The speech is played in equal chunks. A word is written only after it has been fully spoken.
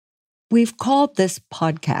We've called this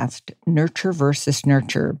podcast Nurture versus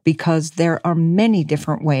Nurture because there are many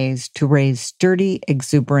different ways to raise sturdy,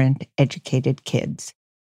 exuberant, educated kids.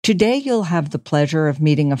 Today, you'll have the pleasure of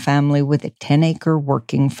meeting a family with a 10-acre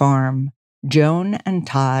working farm, Joan and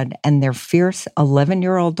Todd and their fierce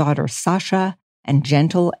 11-year-old daughter, Sasha, and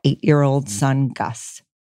gentle 8-year-old son, Gus.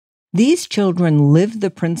 These children live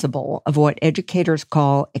the principle of what educators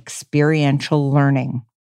call experiential learning.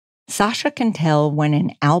 Sasha can tell when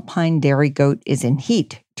an alpine dairy goat is in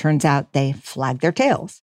heat. Turns out they flag their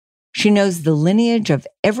tails. She knows the lineage of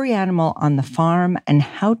every animal on the farm and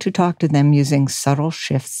how to talk to them using subtle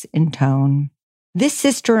shifts in tone. This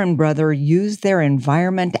sister and brother use their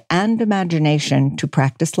environment and imagination to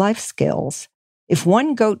practice life skills. If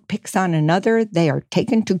one goat picks on another, they are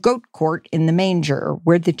taken to goat court in the manger,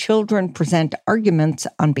 where the children present arguments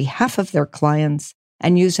on behalf of their clients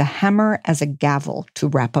and use a hammer as a gavel to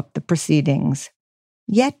wrap up the proceedings.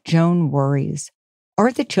 Yet Joan worries.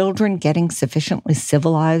 Are the children getting sufficiently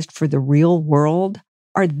civilized for the real world?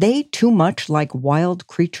 Are they too much like wild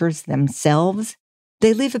creatures themselves?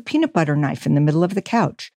 They leave a peanut butter knife in the middle of the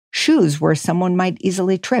couch, shoes where someone might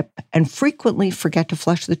easily trip, and frequently forget to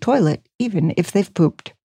flush the toilet, even if they've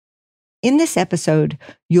pooped. In this episode,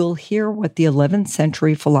 you'll hear what the 11th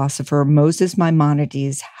century philosopher Moses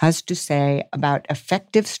Maimonides has to say about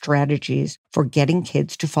effective strategies for getting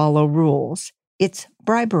kids to follow rules. It's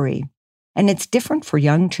bribery, and it's different for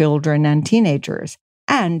young children and teenagers.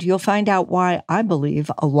 And you'll find out why I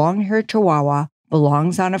believe a long-haired Chihuahua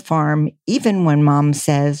belongs on a farm, even when Mom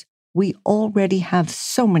says, "We already have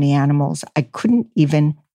so many animals, I couldn't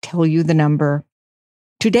even tell you the number."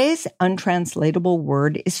 Today's untranslatable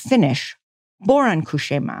word is Finnish,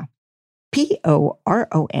 boronkusema,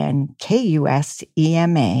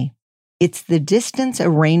 Poronkusema. It's the distance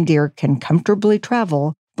a reindeer can comfortably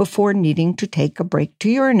travel before needing to take a break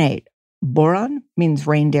to urinate. Boron means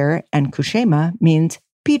reindeer and kushema means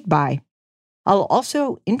peed by. I'll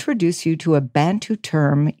also introduce you to a Bantu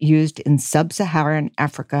term used in sub-Saharan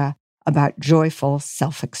Africa about joyful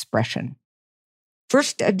self-expression.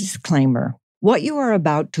 First, a disclaimer. What you are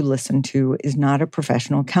about to listen to is not a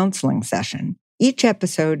professional counseling session. Each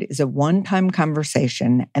episode is a one-time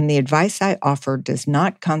conversation, and the advice I offer does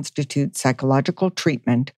not constitute psychological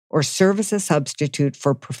treatment or serve as a substitute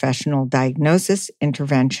for professional diagnosis,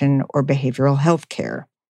 intervention, or behavioral health care.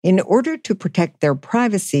 In order to protect their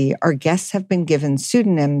privacy, our guests have been given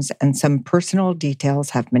pseudonyms and some personal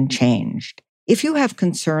details have been changed. If you have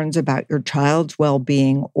concerns about your child's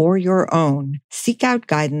well-being or your own, seek out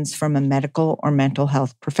guidance from a medical or mental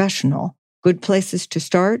health professional. Good places to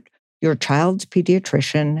start: your child's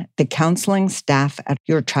pediatrician, the counseling staff at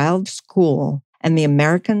your child's school, and the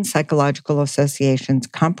American Psychological Association's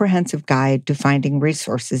comprehensive guide to finding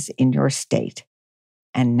resources in your state.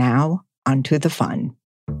 And now, onto the fun.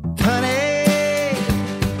 Honey,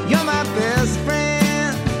 you're my best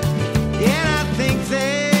friend, and I think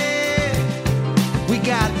that we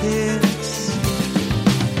got this.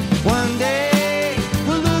 One day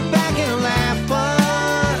we'll look back and laugh,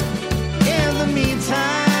 but in the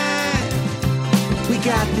meantime, we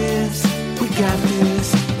got this, we got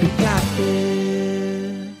this, we got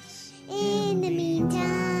this. In the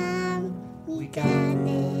meantime, we got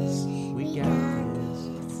this, we got this,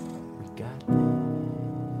 we got this.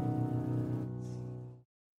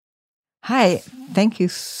 Hi, thank you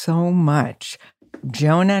so much,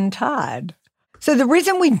 Joan and Todd. So the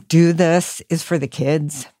reason we do this is for the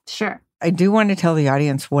kids. Sure. I do want to tell the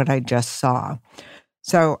audience what I just saw.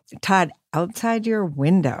 So, Todd, outside your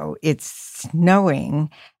window, it's snowing,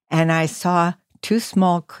 and I saw two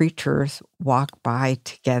small creatures walk by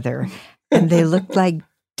together, and they looked like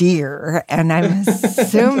deer. And I'm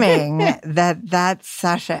assuming that that's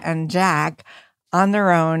Sasha and Jack on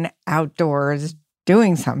their own outdoors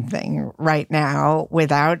doing something right now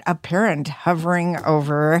without a parent hovering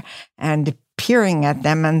over and peering at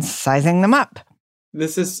them and sizing them up.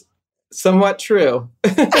 This is somewhat true.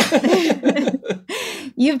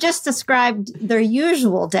 You've just described their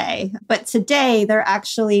usual day, but today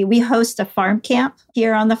we host a farm camp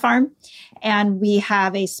here on the farm, and we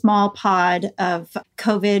have a small pod of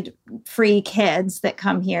COVID-free kids that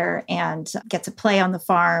come here and get to play on the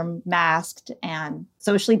farm, masked and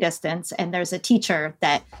socially distanced. And there's a teacher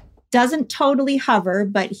that doesn't totally hover,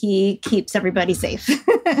 but he keeps everybody safe.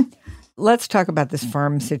 Let's talk about this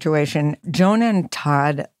farm situation. Joan and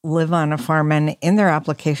Todd live on a farm, and in their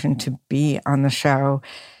application to be on the show,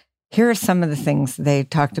 here are some of the things they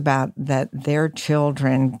talked about that their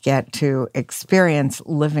children get to experience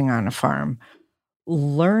living on a farm.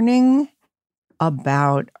 Learning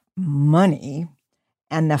about money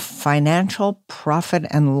and the financial profit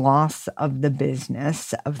and loss of the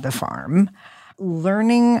business of the farm,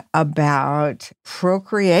 learning about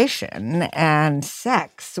procreation and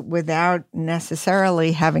sex without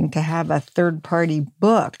necessarily having to have a third-party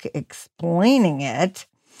book explaining it,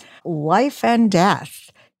 life and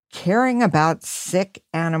death, caring about sick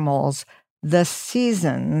animals, the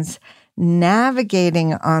seasons,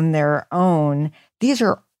 navigating on their own. These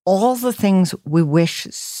are all the things we wish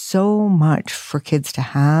so much for kids to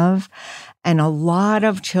have. And a lot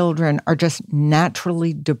of children are just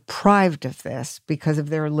naturally deprived of this because of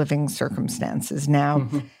their living circumstances now.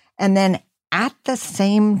 Mm-hmm. And then at the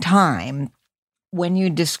same time, when you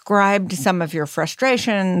described some of your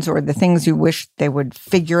frustrations or the things you wish they would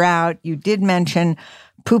figure out, you did mention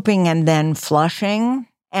pooping and then flushing.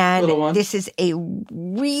 And this is a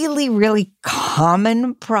really, really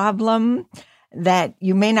common problem that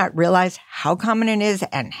you may not realize how common it is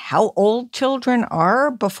and how old children are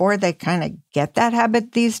before they kind of get that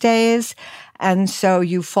habit these days. And so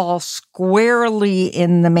you fall squarely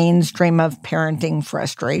in the mainstream of parenting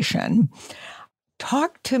frustration.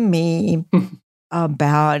 Talk to me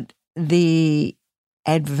about the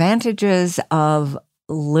advantages of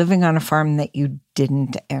living on a farm that you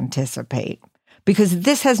didn't anticipate, because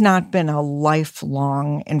this has not been a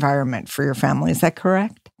lifelong environment for your family. Is that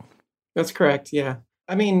correct? That's correct. Yeah.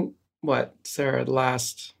 I mean, what, Sarah, the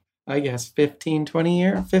last, I guess, 15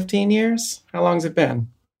 years? How long's it been?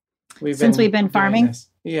 Since we've been farming? This.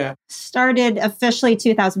 Yeah. Started officially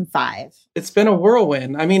 2005. It's been a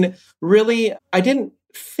whirlwind. I mean, really, I didn't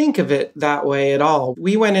think of it that way at all.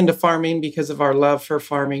 We went into farming because of our love for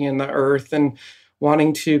farming and the earth and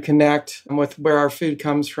wanting to connect with where our food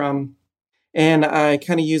comes from. And I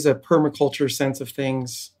kind of use a permaculture sense of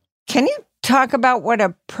things. Can you talk about what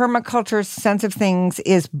a permaculture sense of things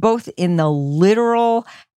is, both in the literal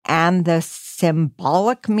and the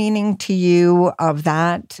symbolic meaning to you of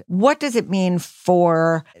that? What does it mean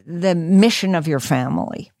for the mission of your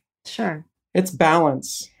family? Sure. It's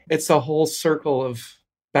balance. It's a whole circle of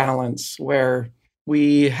balance where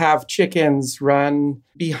we have chickens run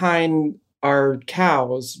behind our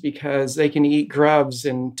cows because they can eat grubs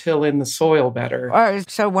and till in the soil better.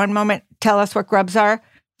 So one moment, tell us what grubs are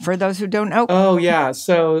for those who don't know. Oh, yeah.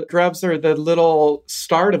 So grubs are the little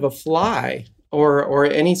start of a fly or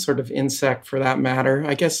any sort of insect for that matter.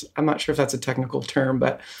 I guess I'm not sure if that's a technical term,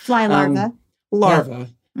 but fly larva. Larva.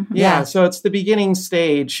 Yeah. Mm-hmm. Yeah. So it's the beginning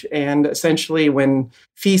stage. And essentially when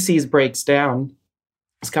feces breaks down,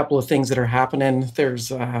 there's a couple of things that are happening. There's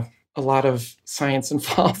a lot of science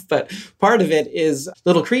involved, but part of it is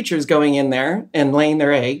little creatures going in there and laying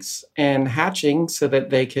their eggs and hatching so that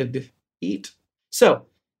they could eat. So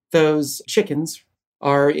those chickens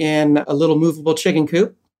are in a little movable chicken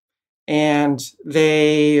coop, and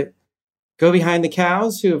they go behind the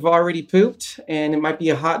cows who have already pooped, and it might be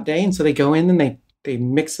a hot day, and so they go in and they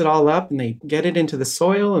mix it all up and they get it into the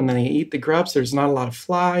soil, and then they eat the grubs. There's not a lot of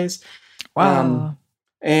flies. Wow.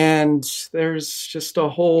 And there's just a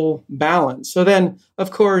whole balance. So then,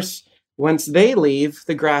 of course, once they leave,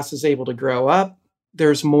 the grass is able to grow up.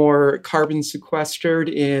 There's more carbon sequestered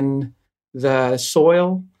in the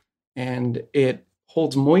soil, and it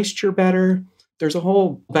holds moisture better. There's a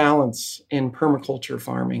whole balance in permaculture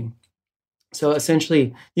farming. So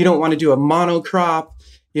essentially, you don't want to do a monocrop.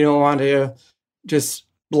 You don't want to just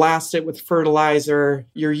blast it with fertilizer.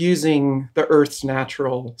 You're using the earth's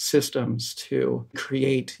natural systems to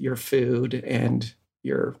create your food and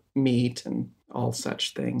your meat and all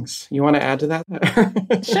such things. You want to add to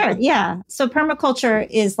that? Sure. Yeah. So permaculture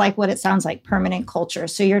is like what it sounds like, permanent culture.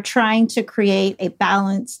 So you're trying to create a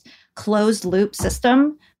balanced, closed loop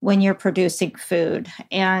system when you're producing food.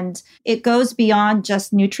 And it goes beyond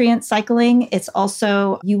just nutrient cycling. It's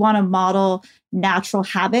also, you want to model natural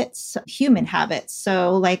habits, human habits.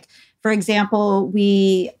 So like, for example,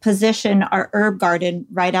 we position our herb garden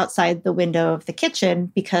right outside the window of the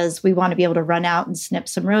kitchen because we want to be able to run out and snip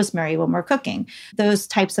some rosemary when we're cooking. Those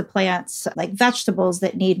types of plants, like vegetables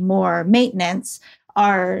that need more maintenance,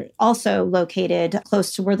 are also located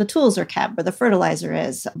close to where the tools are kept, where the fertilizer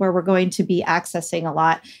is, where we're going to be accessing a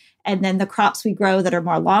lot. And then the crops we grow that are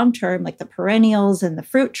more long-term, like the perennials and the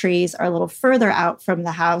fruit trees, are a little further out from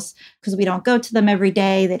the house because we don't go to them every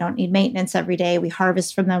day. They don't need maintenance every day. We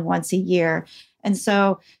harvest from them once a year. And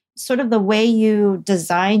so sort of the way you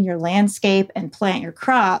design your landscape and plant your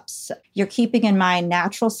crops, you're keeping in mind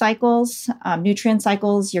natural cycles, nutrient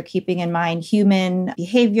cycles. You're keeping in mind human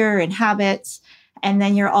behavior and habits. And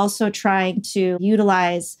then you're also trying to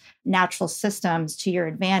utilize natural systems to your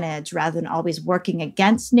advantage rather than always working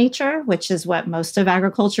against nature, which is what most of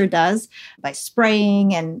agriculture does by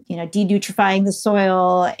spraying and, denutrifying the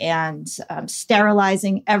soil and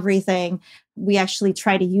sterilizing everything. We actually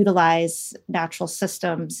try to utilize natural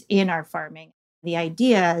systems in our farming. The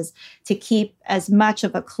idea is to keep as much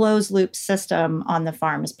of a closed loop system on the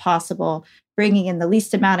farm as possible, bringing in the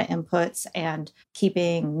least amount of inputs and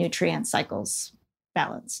keeping nutrient cycles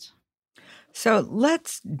balanced. So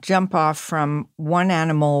let's jump off from one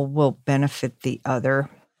animal will benefit the other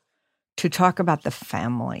to talk about the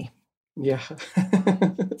family. Yeah.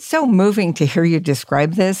 So moving to hear you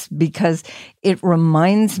describe this because it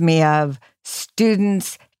reminds me of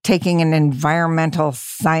students taking an environmental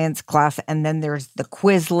science class, and then there's the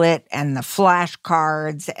Quizlet and the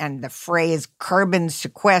flashcards and the phrase carbon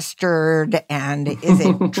sequestered and is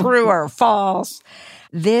it true or false?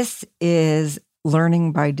 This is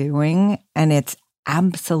learning by doing, and it's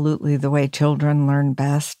absolutely the way children learn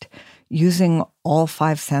best, using all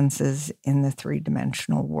five senses in the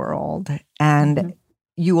three-dimensional world. And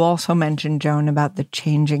you also mentioned, Joan, about the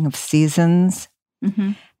changing of seasons.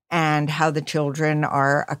 And how the children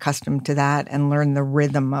are accustomed to that and learn the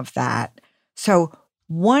rhythm of that. So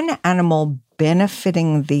one animal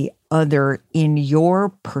benefiting the other in your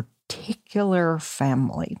particular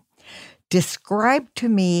family. Describe to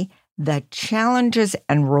me the challenges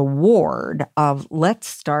and reward of, let's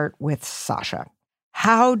start with Sasha.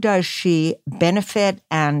 How does she benefit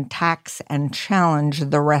and tax and challenge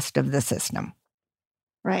the rest of the system?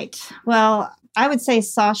 Right. Well, I would say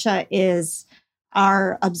Sasha is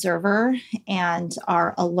our observer and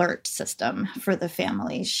our alert system for the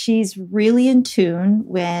family. She's really in tune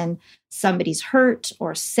when somebody's hurt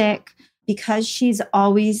or sick because she's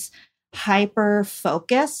always hyper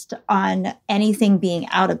focused on anything being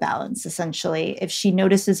out of balance, essentially. If she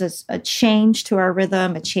notices a change to our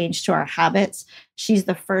rhythm, a change to our habits, she's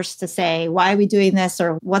the first to say, why are we doing this?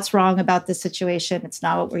 Or what's wrong about this situation? It's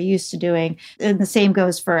not what we're used to doing. And the same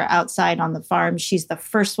goes for outside on the farm. She's the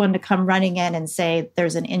first one to come running in and say,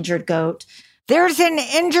 there's an injured goat. There's an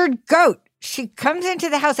injured goat. She comes into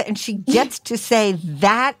the house and she gets to say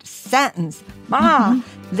that sentence. Mom,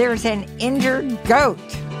 there's an injured goat.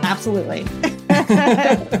 Absolutely.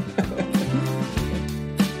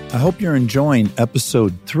 I hope you're enjoying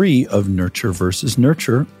episode 3 of Nurture versus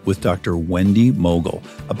Nurture with Dr. Wendy Mogul,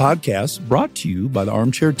 a podcast brought to you by the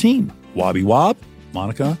Armchair Team, Wobby Wob,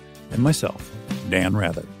 Monica, and myself, Dan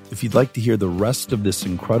Rather. If you'd like to hear the rest of this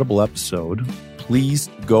incredible episode, please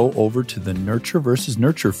go over to the Nurture versus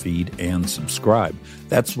Nurture feed and subscribe.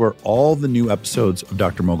 That's where all the new episodes of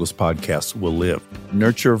Dr. Mogul's podcast will live.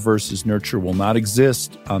 Nurture versus Nurture will not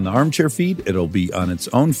exist on the Armchair feed. It'll be on its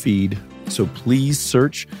own feed. So please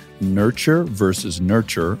search Nurture versus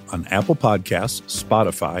Nurture on Apple Podcasts,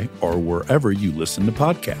 Spotify, or wherever you listen to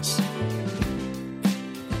podcasts.